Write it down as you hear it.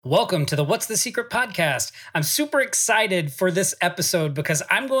Welcome to the What's the Secret podcast. I'm super excited for this episode because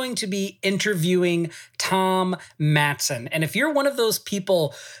I'm going to be interviewing Tom Matson. And if you're one of those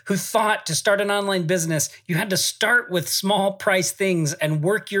people who thought to start an online business, you had to start with small price things and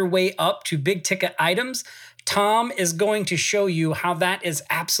work your way up to big ticket items, Tom is going to show you how that is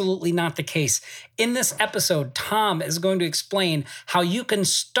absolutely not the case. In this episode, Tom is going to explain how you can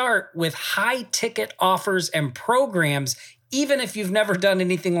start with high ticket offers and programs even if you've never done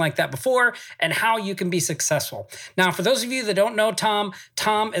anything like that before, and how you can be successful. Now, for those of you that don't know Tom,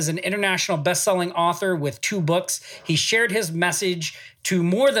 Tom is an international best-selling author with 2 books. He shared his message to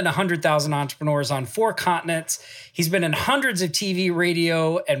more than 100,000 entrepreneurs on 4 continents. He's been in hundreds of TV,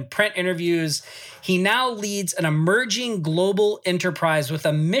 radio, and print interviews. He now leads an emerging global enterprise with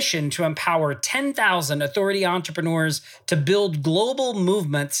a mission to empower 10,000 authority entrepreneurs to build global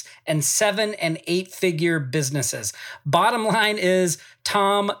movements and 7- and 8-figure businesses. Bottom line is,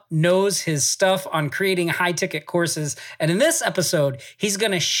 Tom knows his stuff on creating high-ticket courses. And in this episode, he's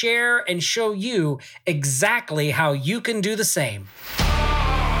going to share and show you exactly how you can do the same.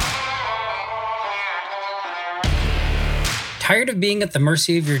 Tired of being at the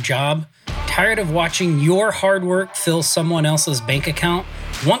mercy of your job? Tired of watching your hard work fill someone else's bank account?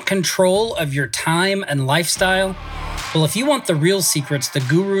 Want control of your time and lifestyle? Well, if you want the real secrets the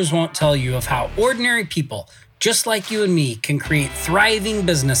gurus won't tell you of how ordinary people, just like you and me, can create thriving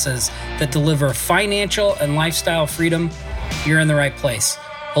businesses that deliver financial and lifestyle freedom, you're in the right place.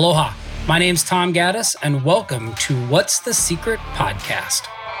 Aloha, my name's Tom Gaddis, and welcome to What's the Secret podcast.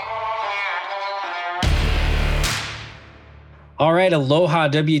 All right, aloha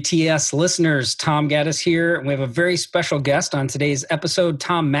WTS listeners, Tom Gaddis here. We have a very special guest on today's episode,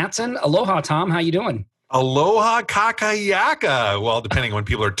 Tom Matson. Aloha, Tom, how you doing? Aloha kakayaka. Well, depending on when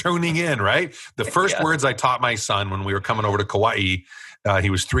people are tuning in, right? The first words I taught my son when we were coming over to Kauai, he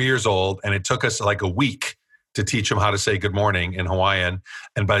was 3 years old, and it took us like a week to teach him how to say good morning in Hawaiian.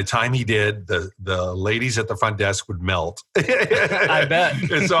 And by the time he did, the ladies at the front desk would melt. I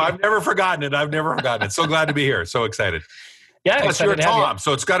bet. And so I've never forgotten it. So glad to be here. So excited. Yeah, plus you're Tom,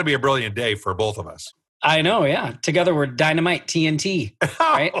 so it's got to be a brilliant day for both of us. I know, yeah. Together we're dynamite, TNT,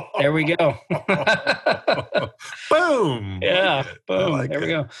 right? There we go. Boom. Yeah, boom. There we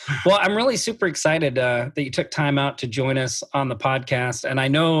go. Well, I'm really super excited that you took time out to join us on the podcast. And I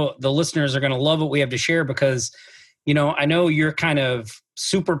know the listeners are going to love what we have to share because, you know, I know your kind of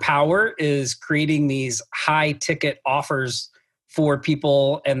superpower is creating these high ticket offers for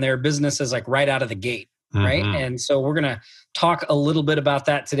people and their businesses like right out of the gate. Right. Mm-hmm. And so we're going to talk a little bit about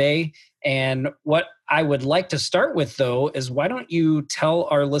that today. And what I would like to start with, though, is why don't you tell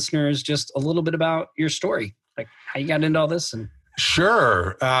our listeners just a little bit about your story, like how you got into all this? And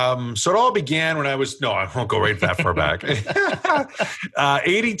Sure. So it all began when I won't go right that far back.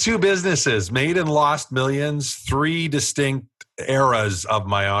 82 businesses, made and lost millions, 3 distinct eras of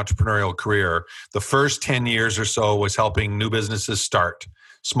my entrepreneurial career. The first 10 years or so was helping new businesses start.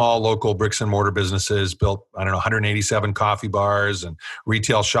 Small local bricks and mortar businesses, built, 187 coffee bars and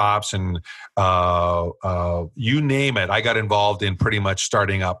retail shops and you name it. I got involved in pretty much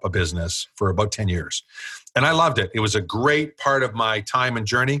starting up a business for about 10 years. And I loved it. It was a great part of my time and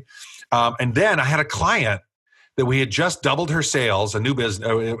journey. And then I had a client that we had just doubled her sales, a new business.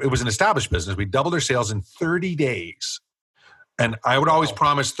 It was an established business. We doubled her sales in 30 days. And I would always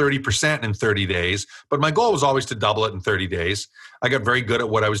promise 30% in 30 days, but my goal was always to double it in 30 days. I got very good at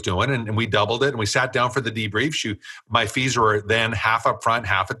what I was doing, and we doubled it, and we sat down for the debrief. My fees were then half up front,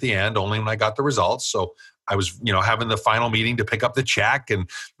 half at the end, only when I got the results. So I was, having the final meeting to pick up the check, and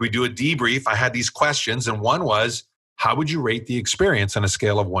we do a debrief. I had these questions, and one was, how would you rate the experience on a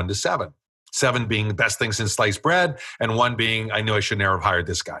scale of 1 to 7? 7 being the best thing since sliced bread, and 1 being, I knew I should never have hired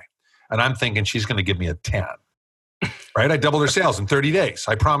this guy. And I'm thinking she's going to give me a 10. Right? I doubled her sales in 30 days.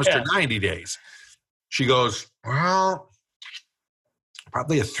 I promised her 90 days. She goes, well,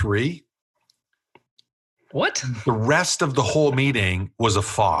 probably a 3. What? The rest of the whole meeting was a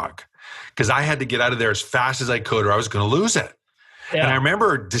fog because I had to get out of there as fast as I could or I was going to lose it. Yeah. And I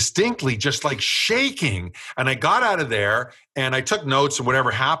remember distinctly just like shaking. And I got out of there and I took notes and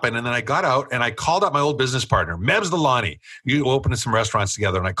whatever happened. And then I got out and I called up my old business partner, Mebs Delani. You opened some restaurants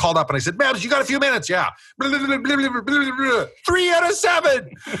together. And I called up and I said, Mebs, you got a few minutes? Yeah. 3 out of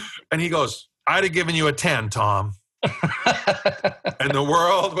 7. And he goes, I'd have given you a 10, Tom. And the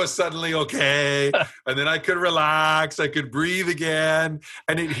world was suddenly okay. And then I could relax. I could breathe again.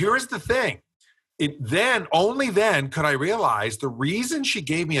 And here's the thing. Only then could I realize the reason she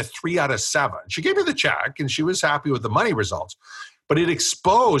gave me a 3 out of 7. She gave me the check and she was happy with the money results, but it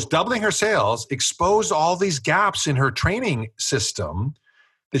exposed, doubling her sales, exposed all these gaps in her training system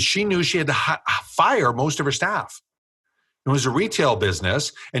that she knew she had to fire most of her staff. It was a retail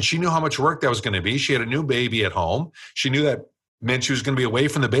business, and she knew how much work that was going to be. She had a new baby at home. She knew that meant she was going to be away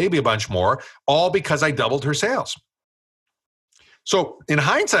from the baby a bunch more, all because I doubled her sales. So in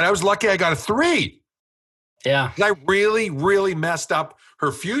hindsight, I was lucky I got a 3. Yeah. I really, really messed up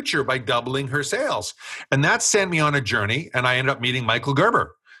her future by doubling her sales. And that sent me on a journey, and I ended up meeting Michael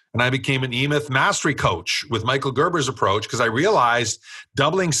Gerber. And I became an eMyth mastery coach with Michael Gerber's approach because I realized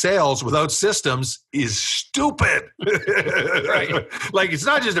doubling sales without systems is stupid. Right. Like, it's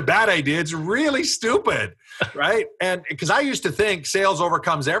not just a bad idea, it's really stupid, right? And because I used to think sales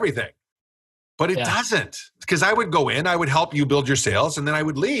overcomes everything, but it doesn't. Because I would go in, I would help you build your sales, and then I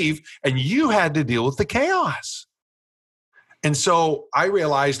would leave, and you had to deal with the chaos. And so I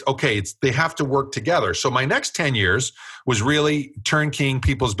realized, okay, they have to work together. So my next 10 years was really turnkeying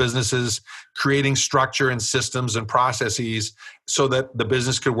people's businesses, creating structure and systems and processes so that the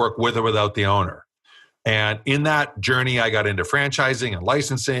business could work with or without the owner. And in that journey, I got into franchising and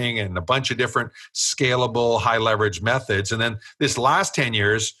licensing and a bunch of different scalable, high leverage methods. And then this last 10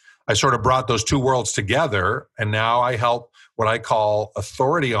 years, I sort of brought those two worlds together. And now I help what I call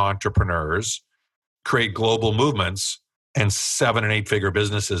authority entrepreneurs create global movements and 7- and 8-figure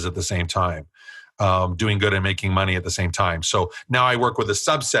businesses at the same time, doing good and making money at the same time. So now I work with a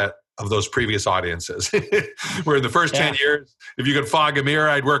subset of those previous audiences. Where in the first 10 years, if you could fog a mirror,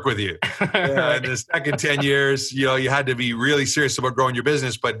 I'd work with you. In the second 10 years, you had to be really serious about growing your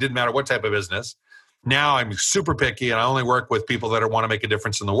business, but it didn't matter what type of business. Now I'm super picky, and I only work with people that want to make a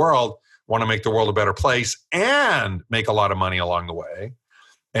difference in the world, want to make the world a better place, and make a lot of money along the way.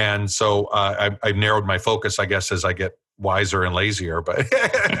 And so I've narrowed my focus, I guess, as I get wiser and lazier, but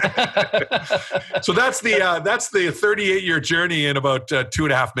so that's the 38-year journey in about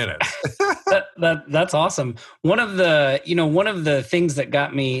 2.5 minutes. That's awesome. One of the things that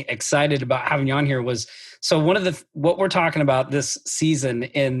got me excited about having you on here was, so what we're talking about this season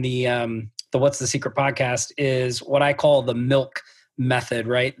in the What's the Secret podcast is what I call the milk method,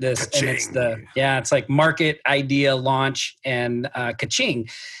 right? It's like market, idea, launch, and ka-ching.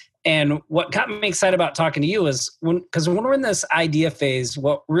 And what got me excited about talking to you is because when we're in this idea phase,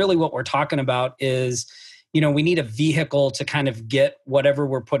 what we're talking about is, we need a vehicle to kind of get whatever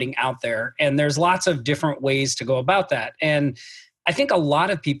we're putting out there. And there's lots of different ways to go about that. And I think a lot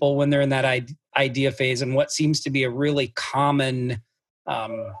of people, when they're in that idea phase, and what seems to be a really common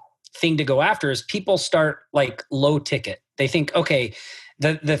thing to go after is people start like low ticket. They think, okay,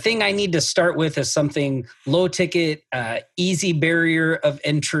 the thing I need to start with is something low ticket, easy barrier of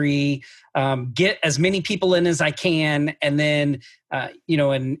entry, get as many people in as I can. And then,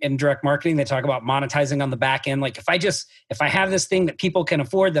 in direct marketing, they talk about monetizing on the back end. Like if I have this thing that people can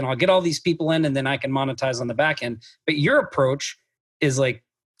afford, then I'll get all these people in and then I can monetize on the back end. But your approach is like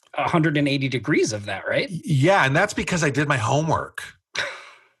 180 degrees of that, right? Yeah. And that's because I did my homework.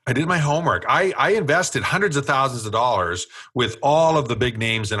 I invested hundreds of thousands of dollars with all of the big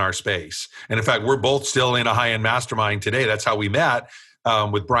names in our space. And in fact, we're both still in a high-end mastermind today. That's how we met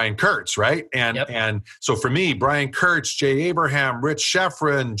with Brian Kurtz, right? And so for me, Brian Kurtz, Jay Abraham, Rich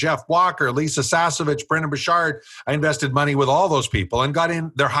Sheffrin, Jeff Walker, Lisa Sasovich, Brendan Bouchard, I invested money with all those people and got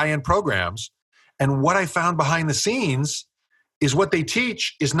in their high-end programs. And what I found behind the scenes is what they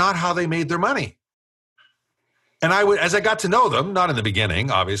teach is not how they made their money. And as I got to know them, not in the beginning,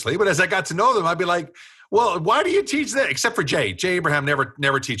 obviously, but as I got to know them, I'd be like, well, why do you teach that? Except for Jay. Jay Abraham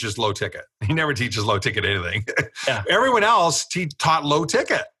never teaches low ticket. He never teaches low ticket anything. Yeah. Everyone else taught low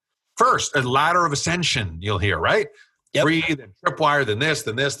ticket. First, a ladder of ascension, you'll hear, right? Yep. Free, then tripwire, then this,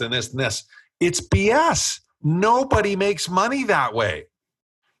 then this, then this, then this. It's BS. Nobody makes money that way.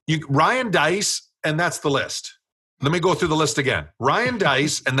 Ryan Dice, and that's the list. Let me go through the list again. Ryan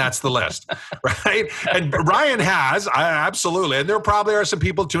Dice, and that's the list, right? And Ryan has, absolutely. And there probably are some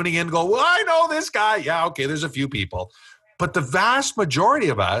people tuning in and go, well, I know this guy. Yeah, okay, there's a few people. But the vast majority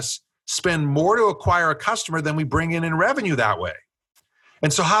of us spend more to acquire a customer than we bring in revenue that way.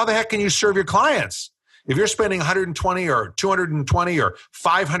 And so how the heck can you serve your clients? If you're spending 120 or 220 or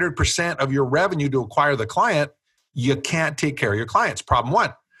 500% of your revenue to acquire the client, you can't take care of your clients. Problem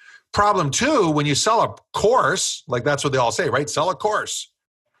one. Problem two, when you sell a course, like that's what they all say, right? Sell a course.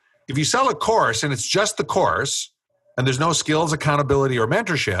 If you sell a course and it's just the course and there's no skills, accountability, or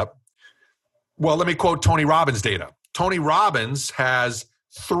mentorship, well, let me quote Tony Robbins' data. Tony Robbins has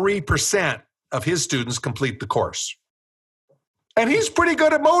 3% of his students complete the course. And he's pretty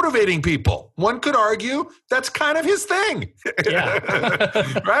good at motivating people. One could argue that's kind of his thing. Yeah.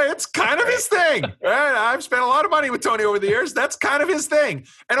 Right? It's kind of his thing. Right? I've spent a lot of money with Tony over the years. That's kind of his thing.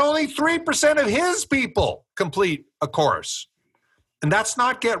 And only 3% of his people complete a course. And that's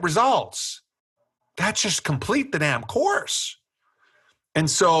not get results. That's just complete the damn course. And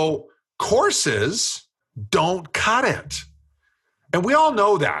so courses don't cut it. And we all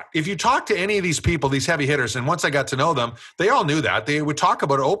know that. If you talk to any of these people, these heavy hitters, and once I got to know them, they all knew that. They would talk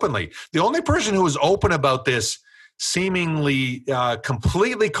about it openly. The only person who was open about this seemingly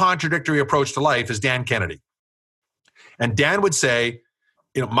completely contradictory approach to life is Dan Kennedy. And Dan would say,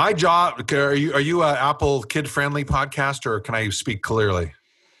 my job, are you an Apple kid-friendly podcast, or can I speak clearly?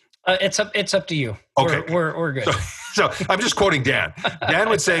 It's up to you. Okay. We're good. So I'm just quoting Dan. Dan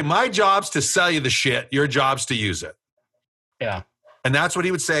would say, my job's to sell you the shit. Your job's to use it. Yeah. And that's what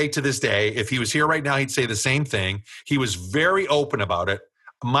he would say to this day. If he was here right now, he'd say the same thing. He was very open about it.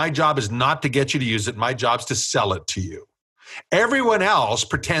 My job is not to get you to use it. My job's to sell it to you. Everyone else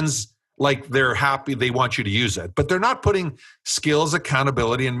pretends like they're happy, they want you to use it, but they're not putting skills,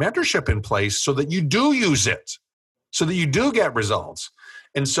 accountability, and mentorship in place so that you do use it, so that you do get results.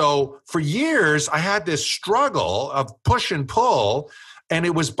 And so for years, I had this struggle of push and pull. And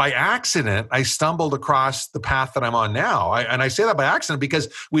it was by accident, I stumbled across the path that I'm on now. And I say that by accident because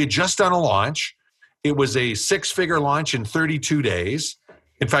we had just done a launch. It was a 6-figure launch in 32 days.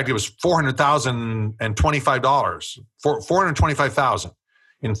 In fact, it was $425, $425,000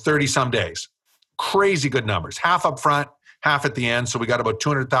 in 30 some days. Crazy good numbers. Half up front, half at the end. So we got about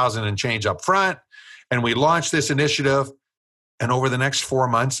 200,000 and change up front. And we launched this initiative. And over the next 4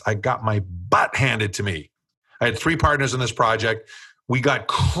 months, I got my butt handed to me. I had 3 partners in this project. We got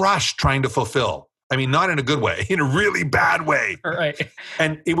crushed trying to fulfill. I mean, not in a good way, in a really bad way. Right.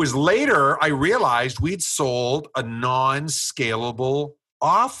 And it was later I realized we'd sold a non-scalable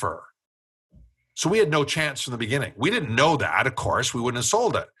offer. So we had no chance from the beginning. We didn't know that, of course. We wouldn't have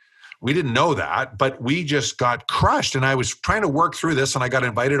sold it. We didn't know that, but we just got crushed. And I was trying to work through this, and I got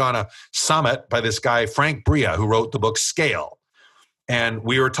invited on a summit by this guy, Frank Bria, who wrote the book Scale. And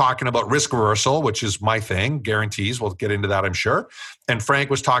we were talking about risk reversal, which is my thing, guarantees. We'll get into that, I'm sure. And Frank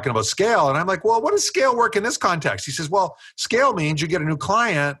was talking about scale. And I'm like, well, what does scale work in this context? He says, well, scale means you get a new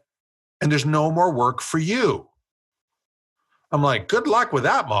client and there's no more work for you. I'm like, good luck with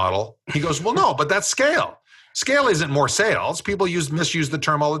that model. He goes, well, no, but that's scale. Scale isn't more sales. People misuse the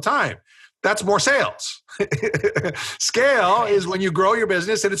term all the time. That's more sales. Scale is when you grow your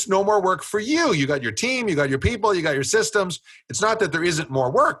business and it's no more work for you. You got your team, you got your people, you got your systems. It's not that there isn't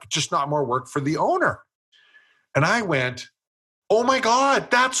more work, just not more work for the owner. And I went, oh my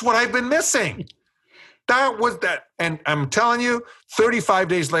God, that's what I've been missing. That was that. And I'm telling you, 35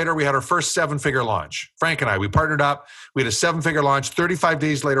 days later, we had our first 7-figure launch. Frank and I, we partnered up. We had a 7-figure launch 35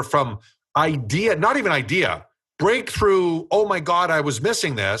 days later from idea, not even idea, breakthrough, oh my God, I was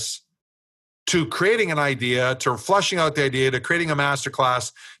missing this, to creating an idea, to flushing out the idea, to creating a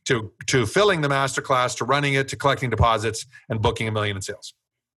masterclass, to filling the masterclass, to running it, to collecting deposits and booking $1 million in sales.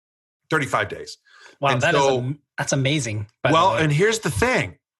 35 days. Wow, that's amazing. Well, and here's the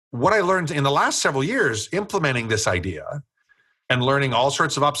thing. What I learned in the last several years implementing this idea and learning all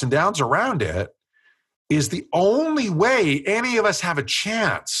sorts of ups and downs around it is the only way any of us have a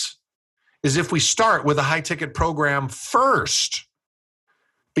chance is if we start with a high-ticket program first.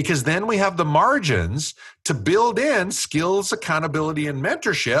 Because then we have the margins to build in skills, accountability, and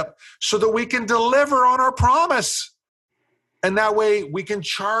mentorship so that we can deliver on our promise. And that way we can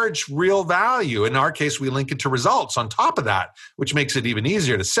charge real value. In our case, we link it to results on top of that, which makes it even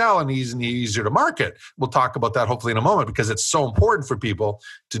easier to sell and easier to market. We'll talk about that hopefully in a moment because it's so important for people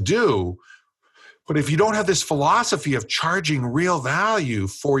to do. But if you don't have this philosophy of charging real value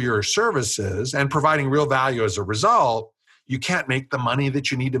for your services and providing real value as a result, you can't make the money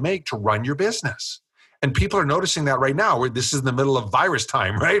that you need to make to run your business. And people are noticing that right now. This is in the middle of virus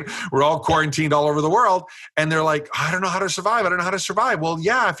time, right? We're all quarantined all over the world. And they're like, I don't know how to survive. I don't know how to survive. Well,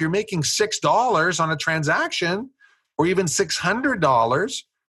 yeah, if you're making $6 on a transaction or even $600,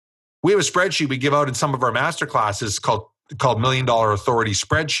 we have a spreadsheet we give out in some of our master classes called $1 Million Authority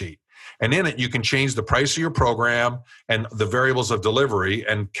Spreadsheet. And in it, you can change the price of your program and the variables of delivery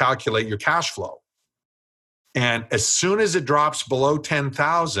and calculate your cash flow. And as soon as it drops below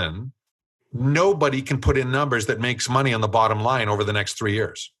 10,000, nobody can put in numbers that makes money on the bottom line over the next 3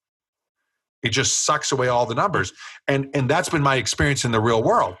 years. It just sucks away all the numbers. And that's been my experience in the real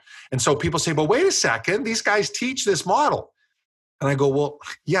world. And so people say, well, wait a second, these guys teach this model. And I go, well,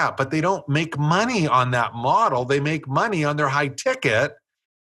 yeah, but they don't make money on that model. They make money on their high ticket.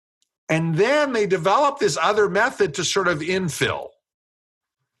 And then they develop this other method to sort of infill.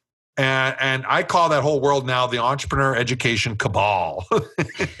 And I call that whole world now the entrepreneur education cabal,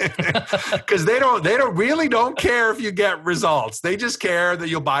 because they don't care if you get results. They just care that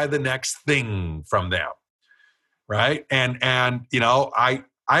you'll buy the next thing from them, right? And I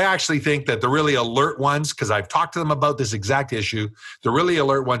actually think that the really alert ones, because I've talked to them about this exact issue, the really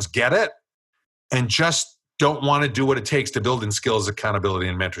alert ones get it and just don't want to do what it takes to build in skills, accountability,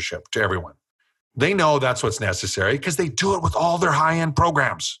 and mentorship to everyone. They know that's what's necessary because they do it with all their high-end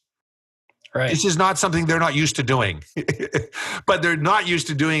programs. Right. This is not something they're not used to doing, but they're not used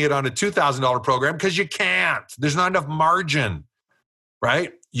to doing it on a $2,000 program because you can't. There's not enough margin,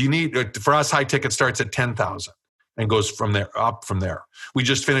 right? You need, for us, high ticket starts at 10,000 and goes from there, up from there. We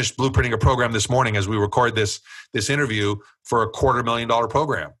just finished blueprinting a program this morning as we record this interview for a $250,000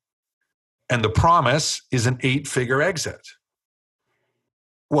 program. And the promise is an 8-figure exit.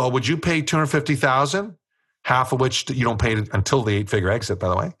 Well, would you pay $250,000? Half of which you don't pay until the 8-figure exit, by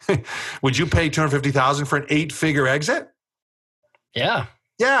the way. Would you pay $250,000 for an 8-figure exit? Yeah.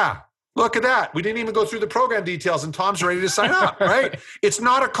 Yeah. Look at that. We didn't even go through the program details and Tom's ready to sign up, right? It's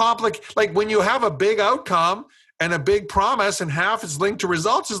not a like when you have a big outcome and a big promise and half is linked to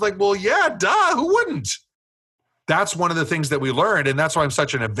results, it's like, well, yeah, duh, who wouldn't? That's one of the things that we learned. And that's why I'm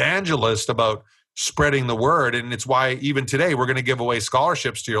such an evangelist about spreading the word. And it's why even today we're going to give away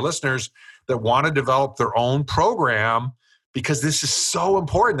scholarships to your listeners that want to develop their own program, because this is so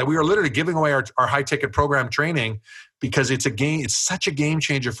important that we are literally giving away our high ticket program training, because it's such a game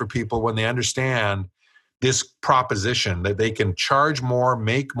changer for people when they understand this proposition that they can charge more,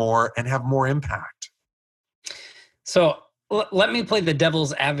 make more, and have more impact. So let me play the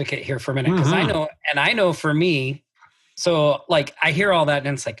devil's advocate here for a minute, because I know for me, so like I hear all that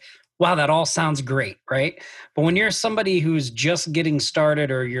and it's like, wow, that all sounds great, right? But when you're somebody who's just getting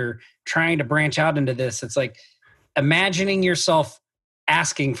started or you're trying to branch out into this, it's like imagining yourself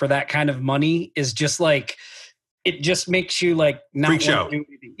asking for that kind of money is just like, it just makes you like not freak out. Do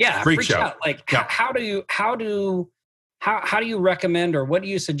anything. Yeah, freak out. Like how do you recommend, or what do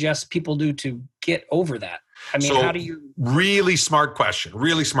you suggest people do to get over that? I mean, how do you? Really smart question.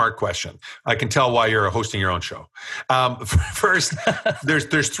 I can tell why you're hosting your own show. First,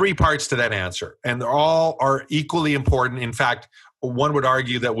 there's 3 parts to that answer, and they all are equally important. In fact, one would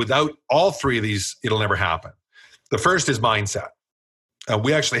argue that without all 3 of these, it'll never happen. The first is mindset.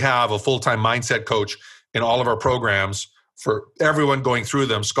 We actually have a full-time mindset coach in all of our programs for everyone going through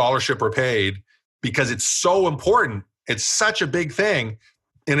them, scholarship or paid, because it's so important. It's such a big thing.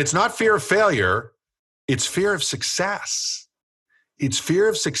 And it's not fear of failure. It's fear of success. It's fear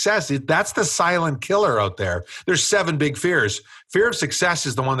of success. That's the silent killer out there. There's 7 big fears. Fear of success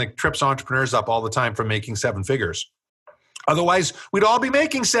is the one that trips entrepreneurs up all the time from making 7 figures. Otherwise, we'd all be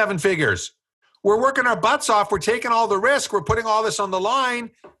making 7 figures. We're working our butts off. We're taking all the risk. We're putting all this on the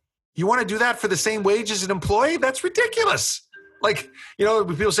line. You want to do that for the same wage as an employee? That's ridiculous. Like,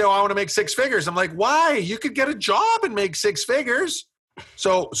 people say, oh, I want to make 6 figures. I'm like, why? You could get a job and make 6 figures.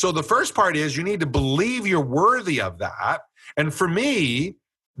 So the first part is you need to believe you're worthy of that. And for me,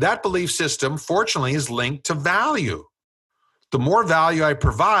 that belief system, fortunately, is linked to value. The more value I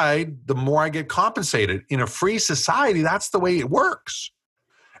provide, the more I get compensated. In a free society, that's the way it works.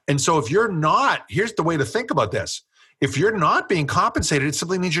 And so if you're not, here's the way to think about this. If you're not being compensated, it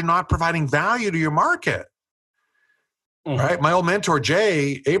simply means you're not providing value to your market. Right? My old mentor,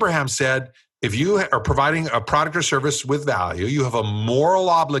 Jay Abraham, said, if you are providing a product or service with value, you have a moral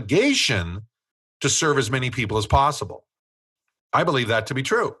obligation to serve as many people as possible. I believe that to be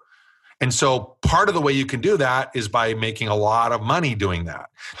true. And so part of the way you can do that is by making a lot of money doing that.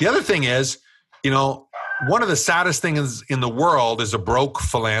 The other thing is, one of the saddest things in the world is a broke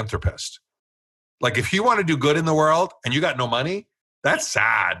philanthropist. Like if you want to do good in the world and you got no money, that's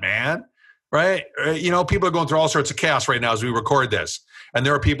sad, man. Right? People are going through all sorts of chaos right now as we record this. And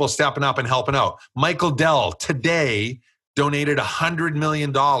there are people stepping up and helping out. Michael Dell today donated $100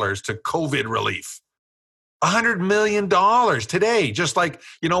 million to COVID relief. $100 million today. Just like,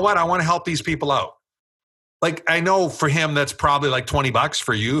 you know what? I want to help these people out. Like, I know for him, that's probably like $20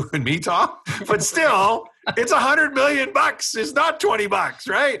 for you and me, Tom, but still it's $100 million. It's not $20,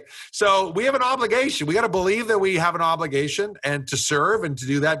 right? So we have an obligation. We got to believe that we have an obligation, and to serve and to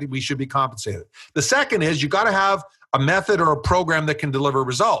do that, we should be compensated. The second is you got to have a method or a program that can deliver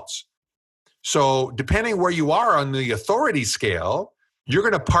results. So depending where you are on the authority scale, you're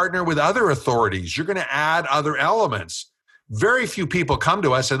going to partner with other authorities. You're going to add other elements. Very few people come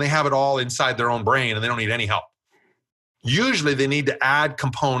to us and they have it all inside their own brain and they don't need any help. Usually they need to add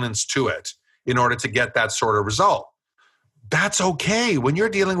components to it in order to get that sort of result. That's okay. When you're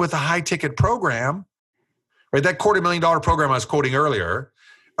dealing with a high ticket program, right? That $250,000 program I was quoting earlier,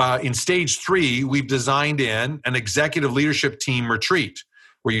 in stage 3, we've designed in an executive leadership team retreat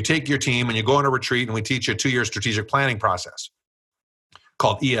where you take your team and you go on a retreat and we teach you a 2-year strategic planning process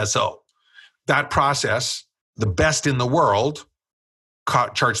called ESO. That process the best in the world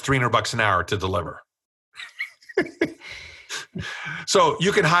charge $300 an hour to deliver. So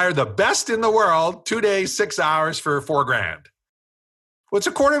you can hire the best in the world, 2 days, 6 hours for $4,000. Well, it's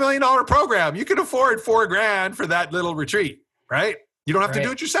a $250,000 program. You can afford $4,000 for that little retreat, right? You don't have to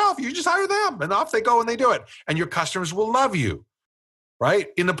do it yourself. You just hire them and off they go and they do it. And your customers will love you, right?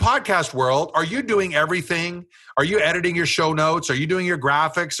 In the podcast world, are you doing everything? Are you editing your show notes? Are you doing your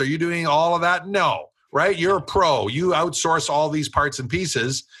graphics? Are you doing all of that? No, right? You're a pro. You outsource all these parts and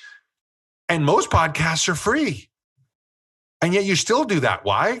pieces. And most podcasts are free. And yet you still do that.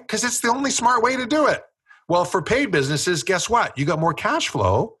 Why? Because it's the only smart way to do it. Well, for paid businesses, guess what? You got more cash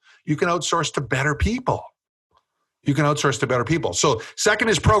flow. You can outsource to better people. So second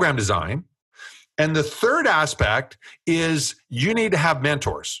is program design. And the third aspect is you need to have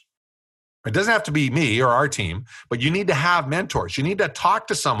mentors. It doesn't have to be me or our team, but you need to have mentors. You need to talk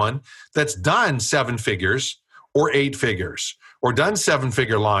to someone that's done 7 figures or 8 figures or done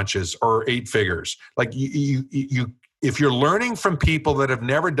 7-figure launches or 8 figures. Like you if you're learning from people that have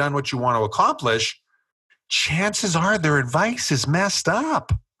never done what you want to accomplish, chances are their advice is messed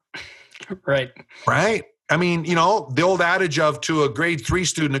up. Right. I mean, the old adage of to a grade 3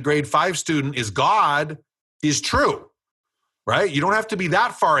 student, a grade 5 student is God is true, right? You don't have to be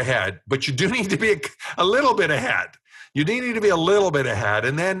that far ahead, but you do need to be a little bit ahead. You do need to be a little bit ahead.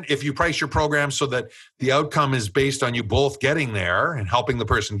 And then if you price your program so that the outcome is based on you both getting there and helping the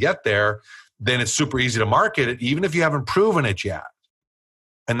person get there, then it's super easy to market it, even if you haven't proven it yet.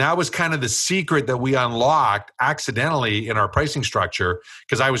 And that was kind of the secret that we unlocked accidentally in our pricing structure,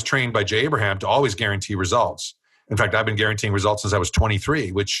 because I was trained by Jay Abraham to always guarantee results. In fact, I've been guaranteeing results since I was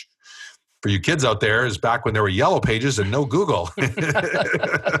 23, which for you kids out there is back when there were yellow pages and no Google.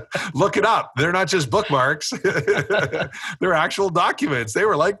 Look it up. They're not just bookmarks. They're actual documents. They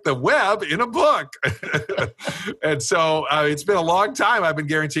were like the web in a book. And so it's been a long time I've been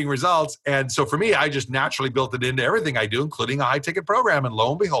guaranteeing results. And so for me, I just naturally built it into everything I do, including a high ticket program. And lo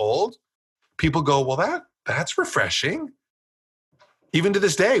and behold, people go, well, that's refreshing. Even to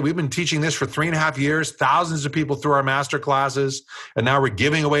this day, we've been teaching this for 3.5 years, thousands of people through our master classes, and now we're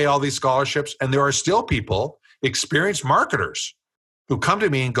giving away all these scholarships. And there are still people, experienced marketers, who come to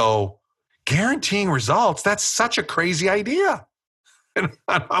me and go, guaranteeing results, that's such a crazy idea. And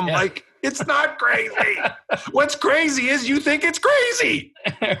I'm like, it's not crazy. What's crazy is you think it's crazy.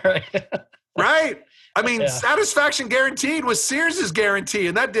 Right? I mean, satisfaction guaranteed was Sears' guarantee,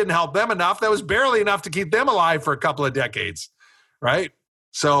 and that didn't help them enough. That was barely enough to keep them alive for a couple of decades. Right?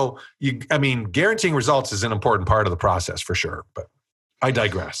 So, guaranteeing results is an important part of the process for sure, but I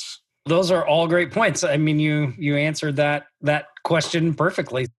digress. Those are all great points. I mean, you answered that question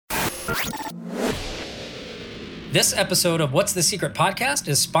perfectly. This episode of What's the Secret podcast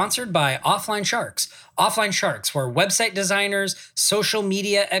is sponsored by Offline Sharks. Offline Sharks, where website designers, social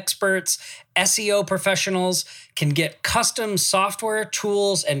media experts, SEO professionals can get custom software,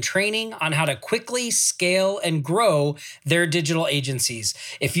 tools, and training on how to quickly scale and grow their digital agencies.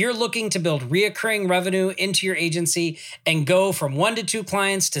 If you're looking to build reoccurring revenue into your agency and go from 1 to 2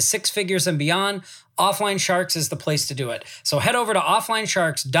 clients to 6 figures and beyond, Offline Sharks is the place to do it. So head over to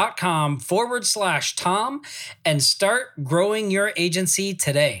offlinesharks.com/Tom and start growing your agency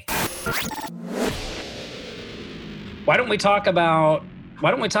today. Why don't we talk about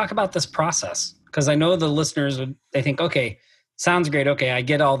this process? Because I know the listeners they think, okay, sounds great. Okay, I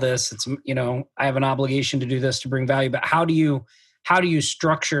get all this. It's, I have an obligation to do this to bring value, but how do you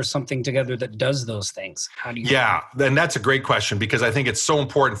structure something together that does those things? Yeah, and that's a great question, because I think it's so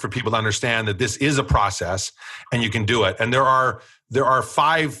important for people to understand that this is a process and you can do it. And there are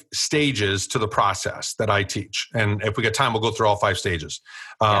 5 stages to the process that I teach. And if we get time, we'll go through all 5 stages.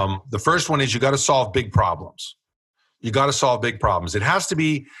 The first one is you got to solve big problems. It has to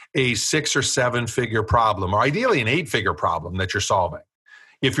be a 6 or 7 figure problem, or ideally an 8-figure problem that you're solving.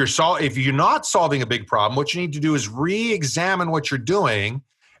 If you're not solving a big problem, what you need to do is re-examine what you're doing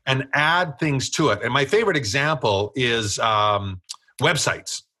and add things to it. And my favorite example is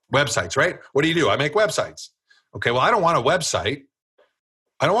websites. Websites, right? What do? I make websites. Okay, well, I don't want a website.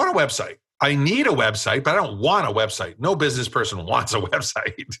 I need a website, but I don't want a website. No business person wants a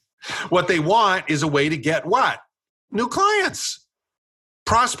website. What they want is a way to get what? New clients,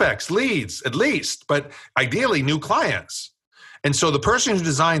 prospects, leads, at least, but ideally new clients. And so the person who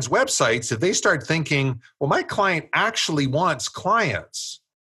designs websites, if they start thinking, well, my client actually wants clients.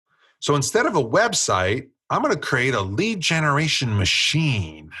 So instead of a website, I'm going to create a lead generation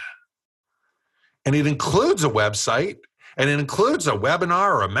machine. And it includes a website, And it includes a webinar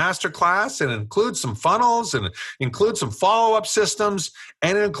or a masterclass, and it includes some funnels, and it includes some follow-up systems,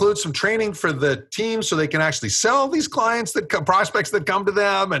 and it includes some training for the team so they can actually sell these clients, prospects that come to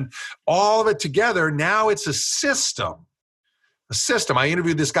them, and all of it together. Now it's a system. A system. I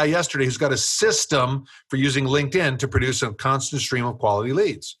interviewed this guy yesterday who's got a system for using LinkedIn to produce a constant stream of quality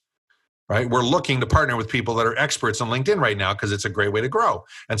leads. Right? We're looking to partner with people that are experts on LinkedIn right now because it's a great way to grow.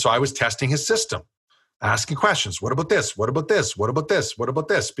 And so I was testing his system, asking questions. What about this? What about this? What about this? What about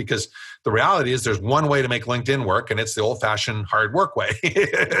this? Because the reality is there's one way to make LinkedIn work, and it's the old-fashioned hard work way.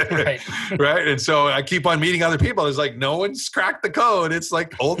 Right. Right. And so I keep on meeting other people. It's like, no one's cracked the code. It's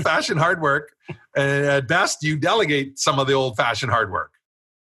like old-fashioned hard work. And at best, you delegate some of the old-fashioned hard work.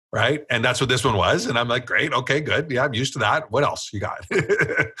 Right. And that's what this one was. And I'm like, great. Okay, good. Yeah, I'm used to that. What else you got?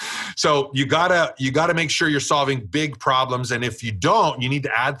 So you gotta make sure you're solving big problems. And if you don't, you need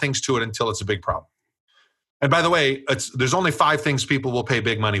to add things to it until it's a big problem. And by the way, there's only 5 things people will pay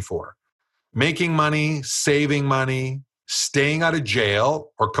big money for: making money, saving money, staying out of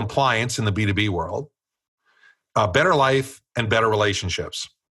jail or compliance in the B2B world, a better life, and better relationships.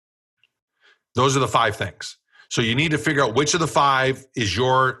 Those are the 5 things. So you need to figure out which of the 5 is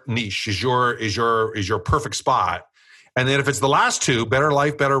your niche, is your perfect spot. And then if it's the last 2, better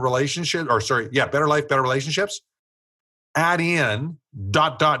life, better relationship, better life, better relationships, add in ...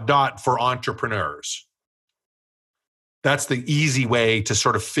 for entrepreneurs. That's the easy way to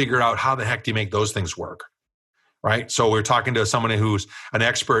sort of figure out how the heck do you make those things work. Right. So we're talking to someone who's an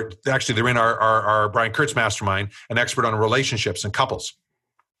expert. Actually, they're in our Brian Kurtz mastermind, an expert on relationships and couples.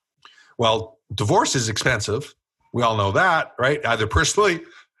 Well, divorce is expensive. We all know that, right? Either personally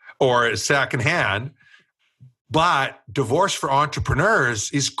or secondhand. But divorce for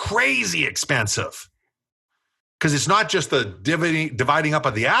entrepreneurs is crazy expensive because it's not just the dividing up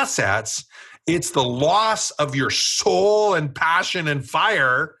of the assets. It's the loss of your soul and passion and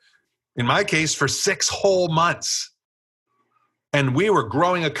fire, in my case, for 6 whole months. And we were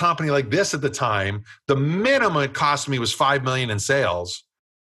growing a company like this at the time. The minimum it cost me was $5 million in sales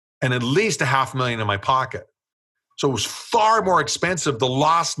and at least $500,000 in my pocket. So it was far more expensive, the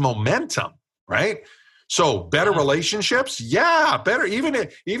lost momentum, right? So better relationships, yeah, better. Even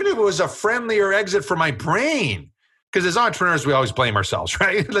if it was a friendlier exit for my brain, because as entrepreneurs, we always blame ourselves,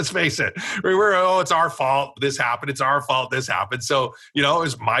 right? Let's face it. It's our fault. This happened. It's our fault. This happened. So, it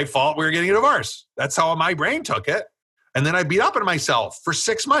was my fault. We were getting a divorce. That's how my brain took it. And then I beat up on myself for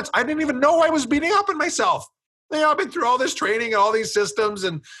 6 months. I didn't even know I was beating up on myself. I've been through all this training and all these systems,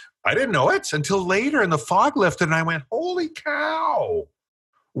 and I didn't know it until later, and the fog lifted, and I went, holy cow,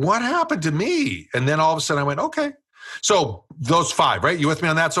 what happened to me? And then all of a sudden I went, okay. So those 5, right? You with me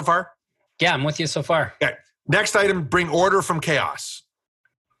on that so far? Yeah, I'm with you so far. Okay. Next item, bring order from chaos.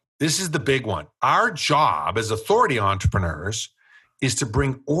 This is the big one. Our job as authority entrepreneurs is to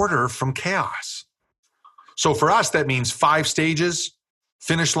bring order from chaos. So for us, that means 5 stages,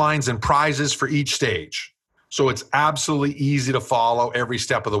 finish lines, and prizes for each stage. So it's absolutely easy to follow every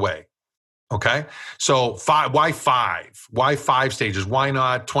step of the way. Okay. So why 5? Why 5 stages? Why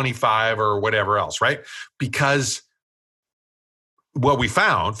not 25 or whatever else, right? Because what we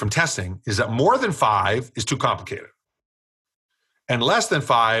found from testing is that more than 5 is too complicated. And less than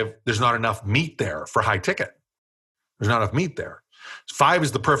 5, there's not enough meat there for high ticket. There's not enough meat there. 5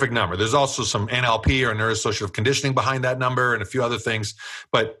 is the perfect number. There's also some NLP or neuroassociative conditioning behind that number and a few other things.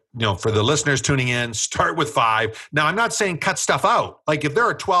 But, for the listeners tuning in, start with 5. Now, I'm not saying cut stuff out. Like if there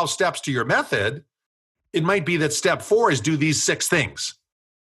are 12 steps to your method, it might be that step 4 is do these 6 things.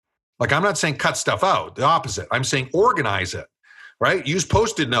 Like I'm not saying cut stuff out, the opposite. I'm saying organize it, right? Use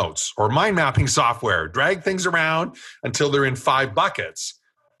Post-it notes or mind mapping software, drag things around until they're in 5 buckets.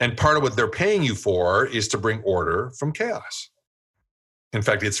 And part of what they're paying you for is to bring order from chaos. In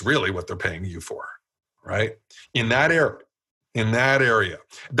fact, it's really what they're paying you for, right? In that area.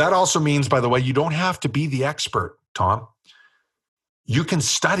 That also means, by the way, you don't have to be the expert, Tom. You can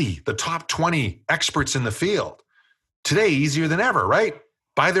study the top 20 experts in the field. Today, easier than ever, right?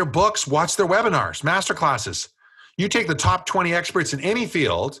 Buy their books, watch their webinars, masterclasses. You take the top 20 experts in any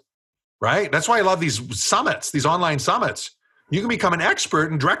field, right? That's why I love these summits, these online summits. You can become an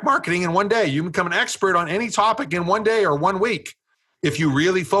expert in direct marketing in one day. You can become an expert on any topic in one day or 1 week if you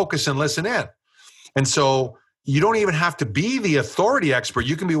really focus and listen in. And so you don't even have to be the authority expert.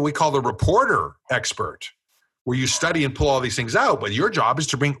 You can be what we call the reporter expert, where you study and pull all these things out. But your job is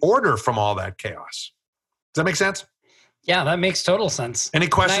to bring order from all that chaos. Does that make sense? Yeah, that makes total sense. Any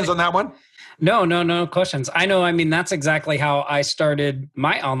questions on that one? No questions. I know. I mean, that's exactly how I started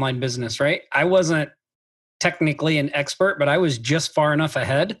my online business, right? I wasn't technically an expert, but I was just far enough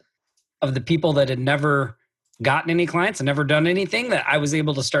ahead of the people that had never gotten any clients and never done anything, that I was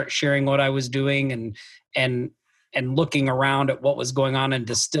able to start sharing what I was doing and looking around at what was going on and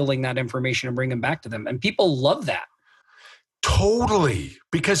distilling that information and bringing back to them. And people love that. Totally.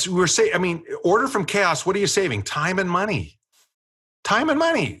 Because we're saying, I mean, order from chaos. What are you saving? Time and money. Time and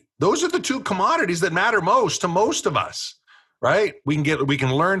money. Those are the two commodities that matter most to most of us, right? We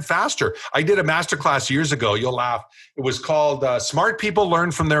can learn faster. I did a masterclass years ago. You'll laugh. It was called Smart People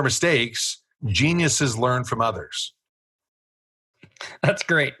Learn from Their Mistakes. Geniuses Learn from Others. That's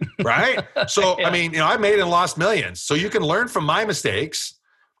great. Right? So, yeah. I mean, I made and lost millions. So you can learn from my mistakes,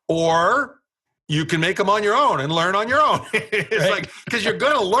 or you can make them on your own and learn on your own. It's right. Like, because you're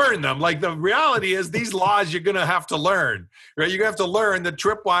going to learn them. Like, the reality is these laws you're going to have to learn, right? You're going to have to learn that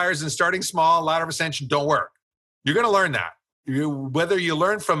tripwires and starting small, ladder of ascension don't work. You're going to learn that. Whether you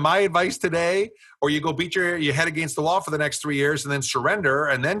learn from my advice today or you go beat your head against the wall for the next 3 years and then surrender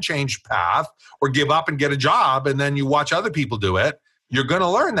and then change path, or give up and get a job and then you watch other people do it, you're going to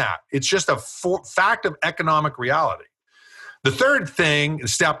learn that. It's just a fact of economic reality. The third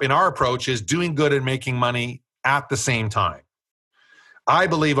step in our approach is doing good and making money at the same time. I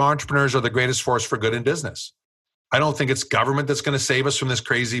believe entrepreneurs are the greatest force for good in business. I don't think it's government that's going to save us from this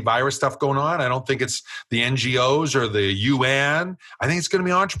crazy virus stuff going on. I don't think it's the NGOs or the UN. I think it's going to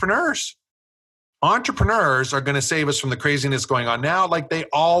be entrepreneurs. Entrepreneurs are going to save us from the craziness going on now, like they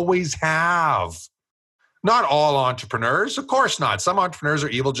always have. Not all entrepreneurs, of course not. Some entrepreneurs are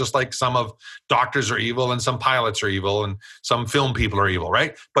evil, just like some of doctors are evil and some pilots are evil and some film people are evil,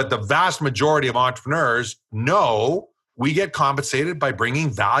 right? But the vast majority of entrepreneurs know we get compensated by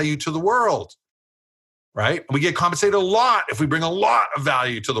bringing value to the world, right? We get compensated a lot if we bring a lot of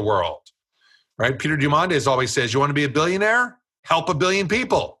value to the world, right? Peter Diamandis always says, you want to be a billionaire? Help a billion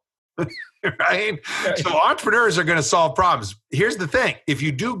people. Right? So entrepreneurs are going to solve problems. Here's the thing. If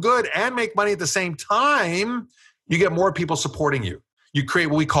you do good and make money at the same time, you get more people supporting you. You create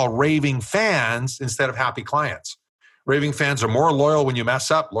what we call raving fans instead of happy clients. Raving fans are more loyal when you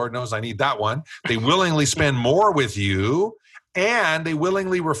mess up. Lord knows I need that one. They willingly spend more with you, and they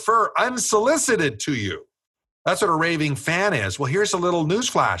willingly refer unsolicited to you. That's what a raving fan is. Well, here's a little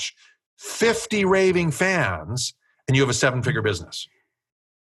newsflash. 50 raving fans, and you have a 7-figure business.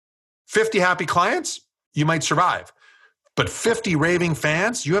 50 happy clients, you might survive. But 50 raving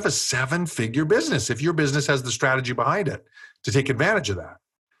fans, you have a 7-figure business if your business has the strategy behind it to take advantage of that.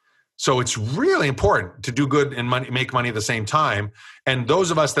 So it's really important to do good and make money at the same time. And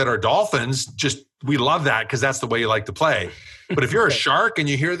those of us that are dolphins, we love that because that's the way you like to play. But if you're a shark and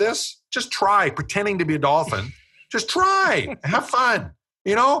you hear this, just try pretending to be a dolphin. Just try. Have fun.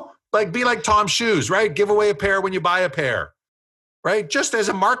 Be like Tom's shoes, right? Give away a pair when you buy a pair. Right? Just as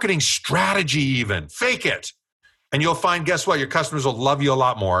a marketing strategy even. Fake it. And you'll find, guess what? Your customers will love you a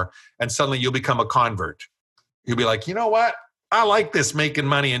lot more. And suddenly you'll become a convert. You'll be like, you know what? I like this making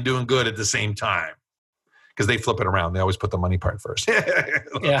money and doing good at the same time. Because they flip it around. They always put the money part first. Yeah.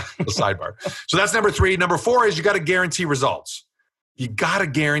 The sidebar. So that's number 3. Number 4 is you got to guarantee results. You got to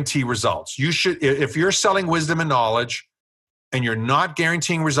guarantee results. You should, if you're selling wisdom and knowledge and you're not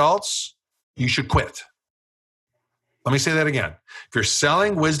guaranteeing results, you should quit. Let me say that again. If you're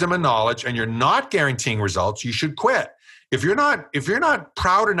selling wisdom and knowledge and you're not guaranteeing results, you should quit. If you're not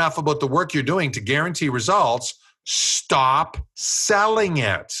proud enough about the work you're doing to guarantee results, stop selling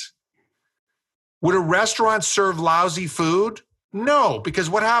it. Would a restaurant serve lousy food? No, because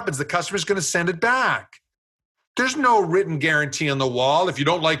what happens? The customer's going to send it back. There's no written guarantee on the wall. If you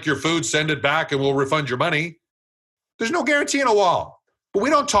don't like your food, send it back and we'll refund your money. There's no guarantee on a wall. But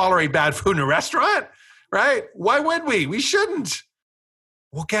we don't tolerate bad food in a restaurant. Right? Why would we? We shouldn't.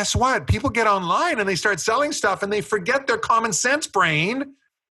 Well, guess what? People get online and they start selling stuff and they forget their common sense brain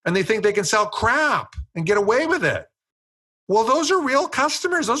and they think they can sell crap and get away with it. Well, those are real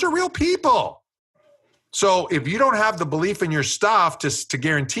customers. Those are real people. So if you don't have the belief in your stuff to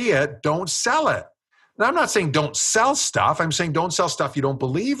guarantee it, don't sell it. Now, I'm not saying don't sell stuff. I'm saying don't sell stuff you don't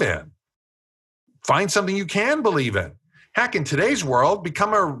believe in. Find something you can believe in. Heck, in today's world,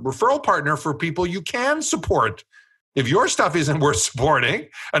 become a referral partner for people you can support. If your stuff isn't worth supporting,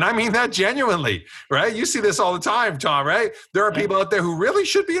 and I mean that genuinely, right? You see this all the time, Tom, right? There are people out there who really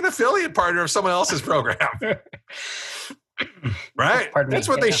should be an affiliate partner of someone else's program. Right? That's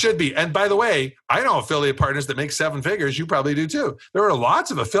what they should be. And by the way, I know affiliate partners that make 7 figures. You probably do too. There are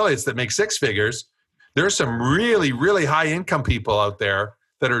lots of affiliates that make 6 figures. There are some really, really high income people out there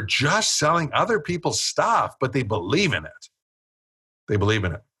that are just selling other people's stuff, but they believe in it. They believe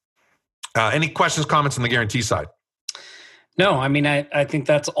in it. Any questions, comments on the guarantee side? No, I mean, I think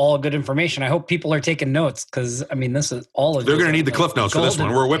that's all good information. I hope people are taking notes because, I mean, this is all of They're going to need the Cliff Notes for this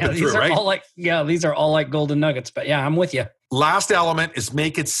one. We're whipping through, right? These are all like golden nuggets. But yeah, I'm with you. Last element is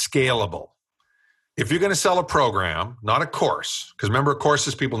make it scalable. If you're going to sell a program, not a course, because remember,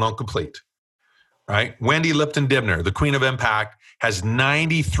 courses people don't complete, right? Wendy Lipton Dibner, the Queen of Impact, has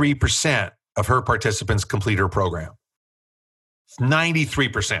 93% of her participants complete her program.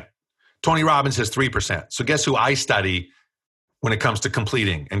 93%. Tony Robbins has 3%. So guess who I study when it comes to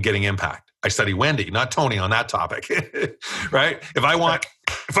completing and getting impact? I study Wendy, not Tony on that topic, right? If I want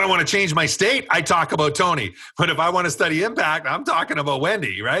to change my state, I talk about Tony. But if I want to study impact, I'm talking about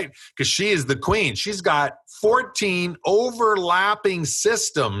Wendy, right? Because she is the queen. She's got 14 overlapping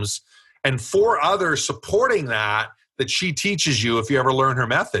systems and 4 others supporting that she teaches you if you ever learn her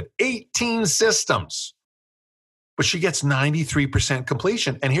method. 18 systems. But she gets 93%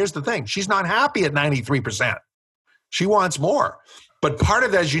 completion. And here's the thing. She's not happy at 93%. She wants more. But part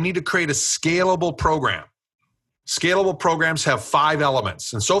of that is you need to create a scalable program. Scalable programs have 5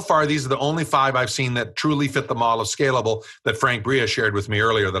 elements. And so far, these are the only 5 I've seen that truly fit the model of scalable that Frank Bria shared with me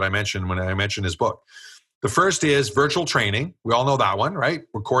earlier that I mentioned when I mentioned his book. The first is virtual training. We all know that one, right?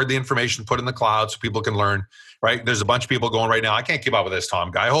 Record the information, put in the cloud so people can learn, right? There's a bunch of people going right now, I can't keep up with this, Tom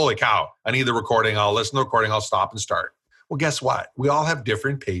guy. Holy cow. I need the recording. I'll listen to the recording. I'll stop and start. Well, guess what? We all have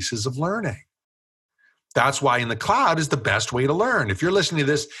different paces of learning. That's why in the cloud is the best way to learn. If you're listening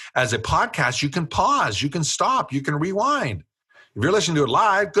to this as a podcast, you can pause, you can stop, you can rewind. If you're listening to it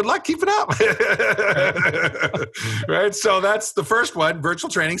live, good luck keeping up. Right? So that's the first one, virtual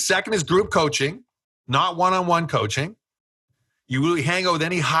training. Second is group coaching, not one-on-one coaching. You really hang out with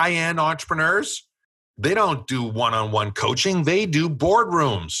any high-end entrepreneurs, they don't do one-on-one coaching. They do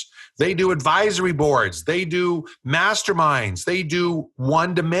boardrooms. They do advisory boards. They do masterminds. They do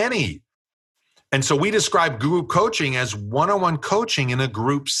one-to-many. And so we describe group coaching as one-on-one coaching in a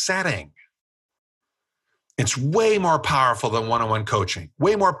group setting. It's way more powerful than one-on-one coaching,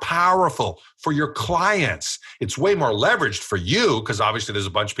 way more powerful for your clients. It's way more leveraged for you because obviously there's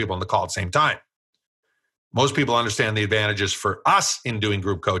a bunch of people on the call at the same time. Most people understand the advantages for us in doing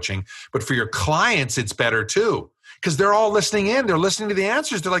group coaching, but for your clients, it's better too because they're all listening in. They're listening to the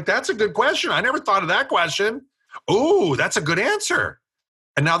answers. They're like, that's a good question. I never thought of that question. Ooh, that's a good answer.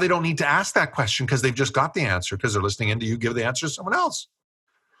 And now they don't need to ask that question because they've just got the answer because they're listening in to you give the answer to someone else.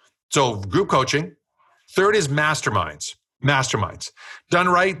 So group coaching. Third is masterminds. Masterminds. Done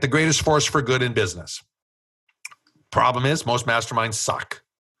right, the greatest force for good in business. Problem is, most masterminds suck.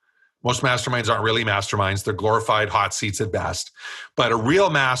 Most masterminds aren't really masterminds. They're glorified hot seats at best. But a real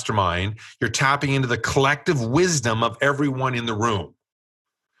mastermind, you're tapping into the collective wisdom of everyone in the room.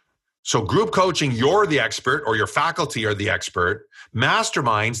 So group coaching, you're the expert or your faculty are the expert.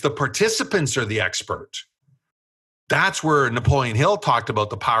 Masterminds, the participants are the expert. That's where Napoleon Hill talked about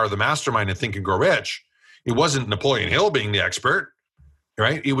the power of the mastermind in Think and Grow Rich. It wasn't Napoleon Hill being the expert,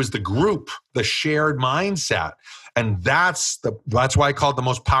 right? It was the group, the shared mindset. And that's why I call it the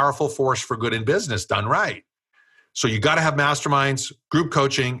most powerful force for good in business done right. So you got to have masterminds, group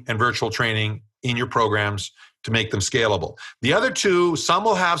coaching, and virtual training in your programs to make them scalable. The other 2, some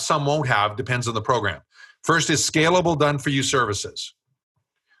will have, some won't have, depends on the program. First is scalable done for you services.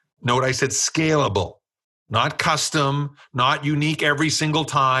 Note I said scalable, not custom, not unique every single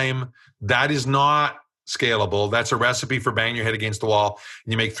time. That is not scalable. That's a recipe for banging your head against the wall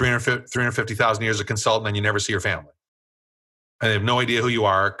and you make $350,000 years as a consultant and you never see your family. And they have no idea who you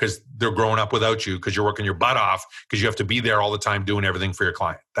are because they're growing up without you because you're working your butt off because you have to be there all the time doing everything for your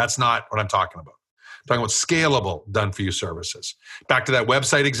client. That's not what I'm talking about. I'm talking about scalable done for you services. Back to that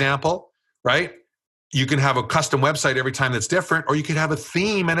website example, right? You can have a custom website every time that's different, or you could have a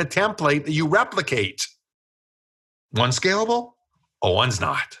theme and a template that you replicate. One's scalable, or one's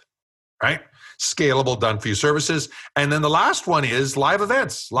not, right? Scalable done for you services. And then the last one is live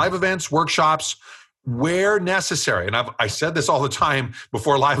events, workshops, where necessary. And I said this all the time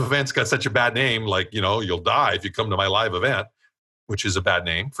before live events got such a bad name, like, you'll die if you come to my live event, which is a bad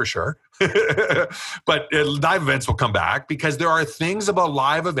name for sure. But live events will come back because there are things about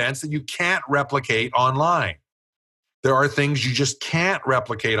live events that you can't replicate online. There are things you just can't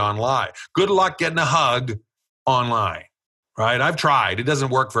replicate online. Good luck getting a hug online. Right? I've tried. It doesn't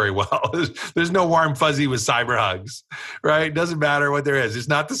work very well. There's no warm fuzzy with cyber hugs, right? It doesn't matter what there is. It's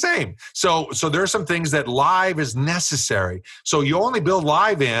not the same. So there are some things that live is necessary. So you only build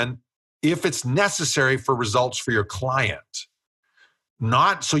live in if it's necessary for results for your client,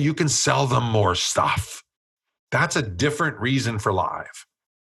 not so you can sell them more stuff. That's a different reason for live.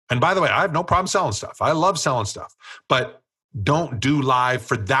 And by the way, I have no problem selling stuff. I love selling stuff, but don't do live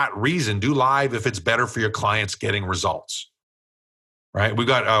for that reason. Do live if it's better for your clients getting results. right? We've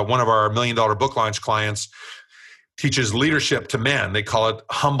got one of our $1 million book launch clients teaches leadership to men. They call it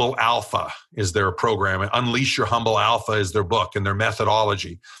Humble Alpha is their program. And Unleash Your Humble Alpha is their book and their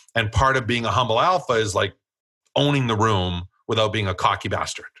methodology. And part of being a humble alpha is like owning the room without being a cocky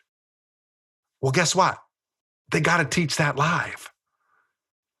bastard. Well, guess what? They got to teach that live.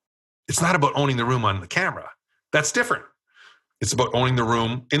 It's not about owning the room on the camera. That's different. It's about owning the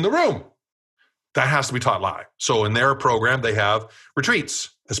room in the room. That has to be taught live. So in their program, they have retreats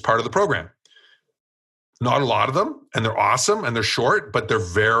as part of the program. Not a lot of them, and they're awesome, and they're short, but they're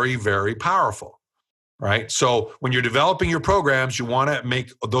very, very powerful, right? So when you're developing your programs, you want to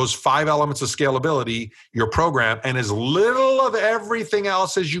make those 5 elements of scalability your program, and as little of everything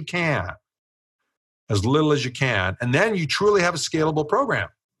else as you can. As little as you can. And then you truly have a scalable program.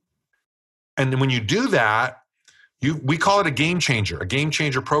 And when you do that, we call it a game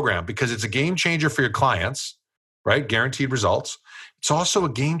changer program, because it's a game changer for your clients, right? Guaranteed results. It's also a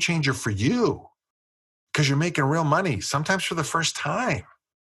game changer for you, because you're making real money, sometimes for the first time,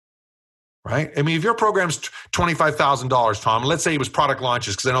 right? I mean, if your program's $25,000, Tom, let's say it was product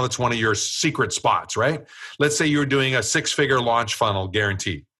launches, because I know that's one of your secret spots, right? Let's say you're doing a 6-figure launch funnel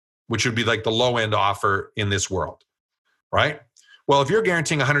guaranteed, which would be like the low end offer in this world, right? Well, if you're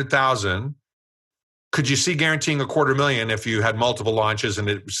guaranteeing 100,000, could you see guaranteeing $250,000 if you had multiple launches and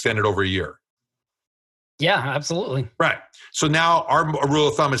it extended over a year? Yeah, absolutely. Right. So now our rule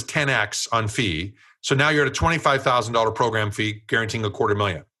of thumb is 10x on fee. So now you're at a $25,000 program fee, guaranteeing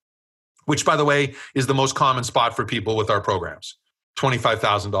 $250,000, which, by the way, is the most common spot for people with our programs.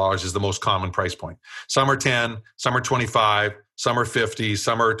 $25,000 is the most common price point. Some are 10, some are 25, some are 50,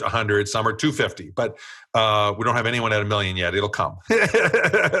 some are 100, some are 250. But we don't have anyone at $1 million yet. It'll come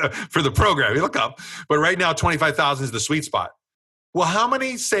for the program. It'll come. But right now, 25,000 is the sweet spot. Well, how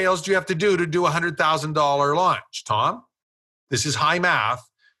many sales do you have to do a $100,000 launch, Tom? This is high math.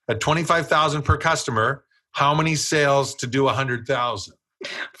 At 25,000 per customer, how many sales to do 100,000?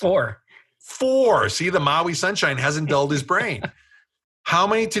 4. See, the Maui sunshine hasn't dulled his brain. How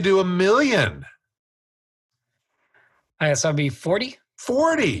many to do 1 million? I guess that'd be 40.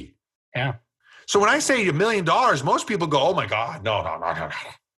 40. Yeah. So when I say $1 million, most people go, "Oh my God, no."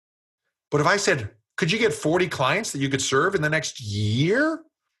 But if I said, could you get 40 clients that you could serve in the next year?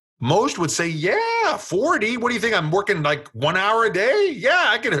 Most would say, yeah, 40. What do you think? I'm working like 1 hour a day? Yeah,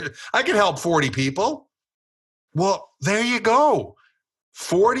 I could help 40 people. Well, there you go.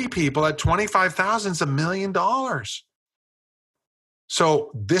 40 people at 25,000 is $1 million.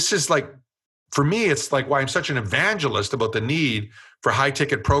 So this is like, for me, it's like why I'm such an evangelist about the need for high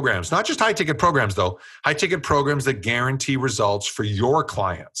ticket programs. Not just high ticket programs though, high ticket programs that guarantee results for your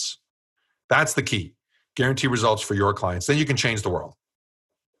clients. That's the key. Guarantee results for your clients. Then you can change the world.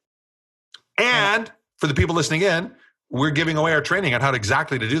 And for the people listening in, we're giving away our training on how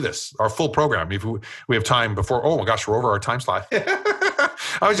exactly to do this, our full program. If we have time before, oh my gosh, we're over our time slot. I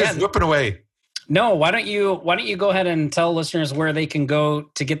was just whipping away. No, why don't you go ahead and tell listeners where they can go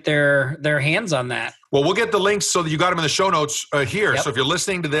to get their hands on that? Well, we'll get the links so that you got them in the show notes here. Yep. So if you're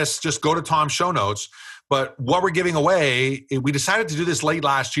listening to this, just go to Tom's show notes. But what we're giving away, we decided to do this late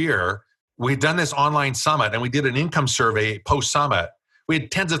last year. We'd done this online summit and we did an income survey post-summit. We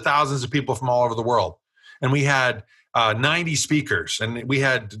had tens of thousands of people from all over the world. And we had 90 speakers. And we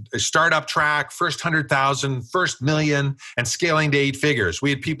had a startup track, first 100,000, first million, and scaling to 8 figures.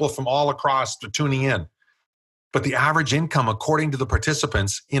 We had people from all across tuning in. But the average income, according to the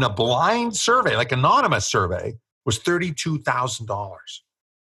participants, in a blind survey, like anonymous survey, was $32,000.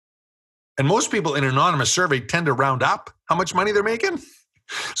 And most people in an anonymous survey tend to round up how much money they're making.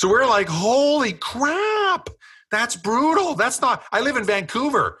 So we're like, holy crap, that's brutal. That's not, I live in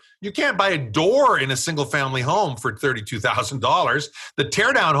Vancouver. You can't buy a door in a single family home for $32,000. The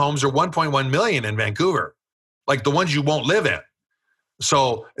teardown homes are 1.1 million in Vancouver, like the ones you won't live in.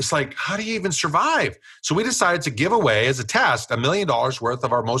 So it's like, how do you even survive? So we decided to give away as a test $1 million worth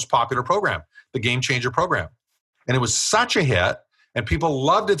of our most popular program, the Game Changer program. And it was such a hit and people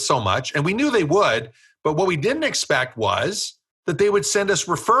loved it so much. And we knew they would, but what we didn't expect was that they would send us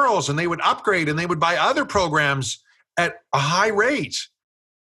referrals and they would upgrade and they would buy other programs at a high rate.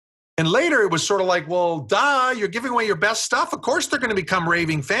 And later it was sort of like, well, duh, you're giving away your best stuff. Of course they're going to become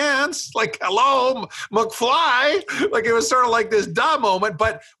raving fans. Like, hello, McFly. Like it was sort of like this duh moment,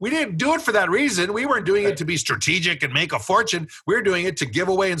 but we didn't do it for that reason. We weren't doing it to be strategic and make a fortune. We were doing it to give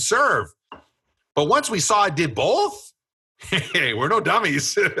away and serve. But once we saw it did both, hey, we're no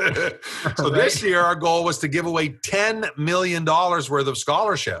dummies. So this year, our goal was to give away $10 million worth of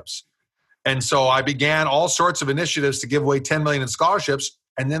scholarships. And so I began all sorts of initiatives to give away $10 million in scholarships.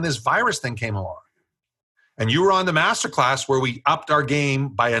 And then this virus thing came along. And you were on the masterclass where we upped our game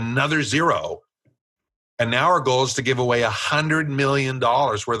by another 0. And now our goal is to give away $100 million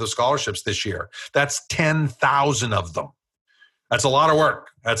worth of scholarships this year. That's 10,000 of them. That's a lot of work.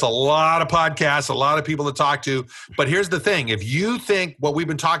 That's a lot of podcasts, a lot of people to talk to. But here's the thing. If you think what we've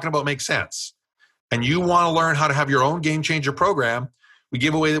been talking about makes sense and you want to learn how to have your own Game Changer program, we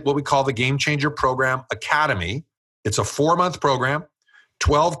give away what we call the Game Changer Program Academy. It's a 4-month program,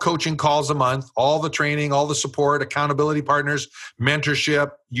 12 coaching calls a month, all the training, all the support, accountability partners,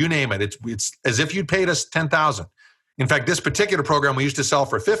 mentorship, you name it. It's as if you'd paid us $10,000. In fact, this particular program we used to sell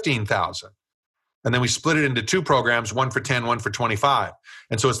for $15,000. And then we split it into 2 programs, one for 10, one for 25.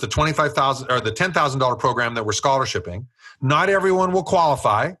 And so it's the $25,000 or the $10,000 program that we're scholarshiping. Not everyone will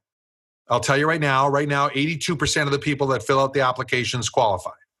qualify. I'll tell you right now, 82% of the people that fill out the applications qualify.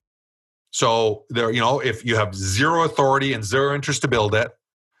 So there, if you have 0 authority and 0 interest to build it,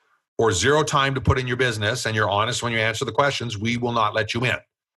 or 0 time to put in your business, and you're honest when you answer the questions, we will not let you in.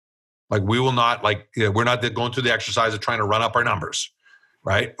 We will not we're not going through the exercise of trying to run up our numbers.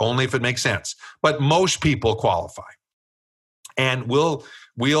 Right? Only if it makes sense. But most people qualify. And we'll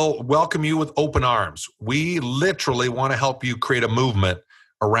welcome you with open arms. We literally want to help you create a movement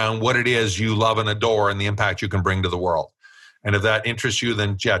around what it is you love and adore and the impact you can bring to the world. And if that interests you,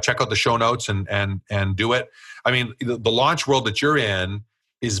 then check out the show notes and do it. I mean, the launch world that you're in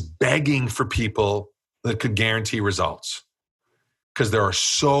is begging for people that could guarantee results. Because there are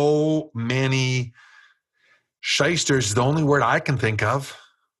so many shysters is the only word I can think of,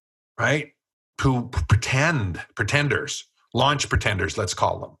 right? Who pretenders, launch pretenders, let's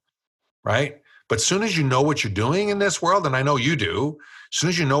call them, right? But as soon as you know what you're doing in this world, and I know you do, as soon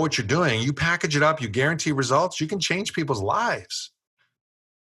as you know what you're doing, you package it up, you guarantee results, you can change people's lives.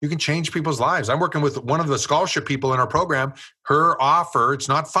 You can change people's lives. I'm working with one of the scholarship people in our program. Her offer, it's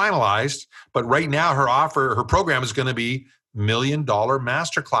not finalized, but right now her program is going to be $1 million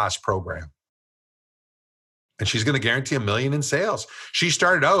masterclass program. And she's going to guarantee $1 million in sales. She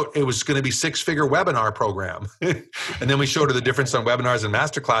started out, it was going to be 6-figure webinar program. And then we showed her the difference on webinars and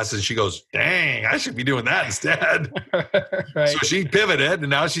masterclasses. And she goes, dang, I should be doing that instead. Right. So she pivoted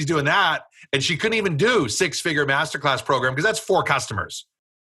and now she's doing that. And she couldn't even do 6-figure masterclass program because that's 4 customers.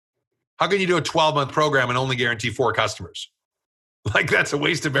 How can you do a 12-month program and only guarantee 4 customers? That's a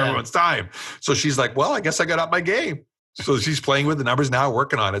waste of everyone's time. So she's like, well, I guess I got up my game. So she's playing with the numbers now,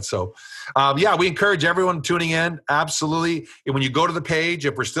 working on it. So, we encourage everyone tuning in. Absolutely. And when you go to the page,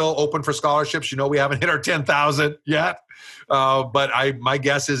 if we're still open for scholarships, we haven't hit our 10,000 yet. But my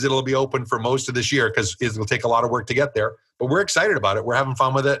guess is it'll be open for most of this year because it'll take a lot of work to get there. But we're excited about it. We're having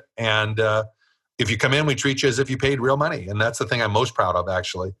fun with it. And if you come in, we treat you as if you paid real money. And that's the thing I'm most proud of,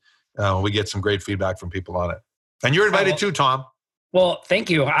 actually. We get some great feedback from people on it. And you're invited too, Tom. Well, thank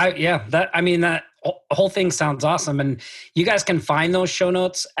you. That whole thing sounds awesome. And you guys can find those show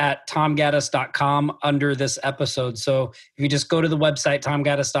notes at tomgaddis.com under this episode. So if you just go to the website,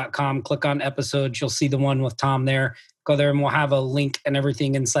 tomgaddis.com, click on episodes, you'll see the one with Tom there. Go there and we'll have a link and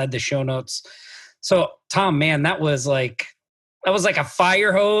everything inside the show notes. So Tom, man, that was like a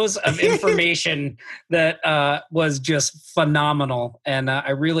fire hose of information that was just phenomenal. And I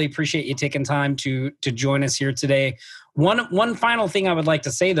really appreciate you taking time to join us here today. One final thing I would like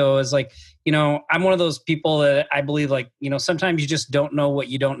to say, though, is I'm one of those people that I believe sometimes you just don't know what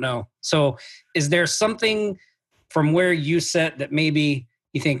you don't know. So is there something from where you sit that maybe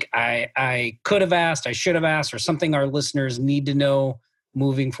you think I could have asked, I should have asked, or something our listeners need to know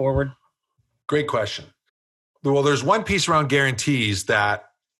moving forward? Great question. Well, there's one piece around guarantees that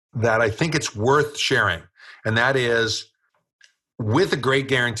I think it's worth sharing. And that is with a great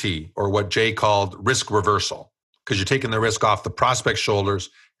guarantee, or what Jay called risk reversal, because you're taking the risk off the prospect's shoulders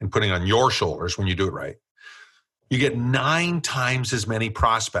and putting on your shoulders when you do it right. You get 9 times as many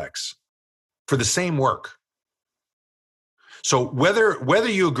prospects for the same work. So whether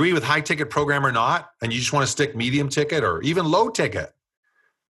you agree with high ticket program or not, and you just want to stick medium ticket or even low ticket,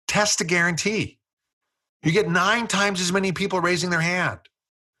 test a guarantee. You get 9 times as many people raising their hand.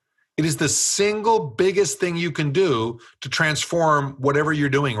 It is the single biggest thing you can do to transform whatever you're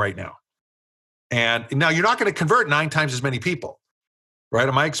doing right now. And now you're not going to convert 9 times as many people, right?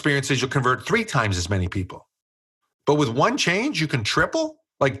 In my experience is you'll convert 3 times as many people. But with one change, you can triple.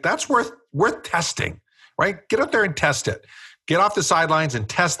 That's worth testing, right? Get out there and test it. Get off the sidelines and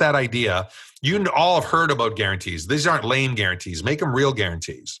test that idea. You all have heard about guarantees. These aren't lame guarantees. Make them real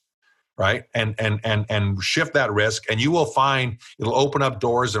guarantees. Right? And shift that risk, and you will find it'll open up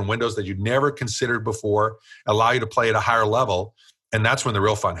doors and windows that you'd never considered before, allow you to play at a higher level. And that's when the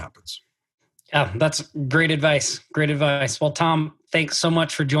real fun happens. Yeah, that's great advice. Great advice. Well, Tom, thanks so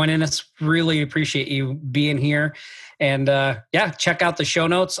much for joining us. Really appreciate you being here. And check out the show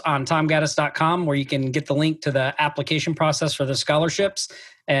notes on tomgaddis.com where you can get the link to the application process for the scholarships.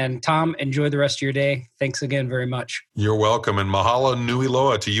 And Tom, enjoy the rest of your day. Thanks again very much. You're welcome. And mahalo nui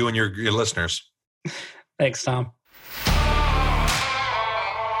loa to you and your listeners. Thanks, Tom.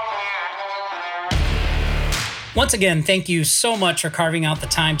 Once again, thank you so much for carving out the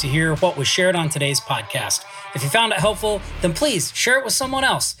time to hear what was shared on today's podcast. If you found it helpful, then please share it with someone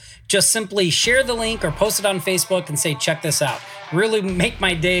else. Just simply share the link or post it on Facebook and say, check this out. Really make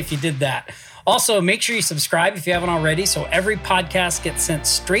my day if you did that. Also, make sure you subscribe if you haven't already so every podcast gets sent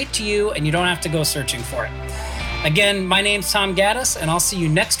straight to you and you don't have to go searching for it. Again, my name's Tom Gaddis, and I'll see you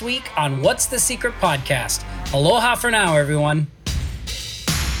next week on What's the Secret Podcast. Aloha for now, everyone.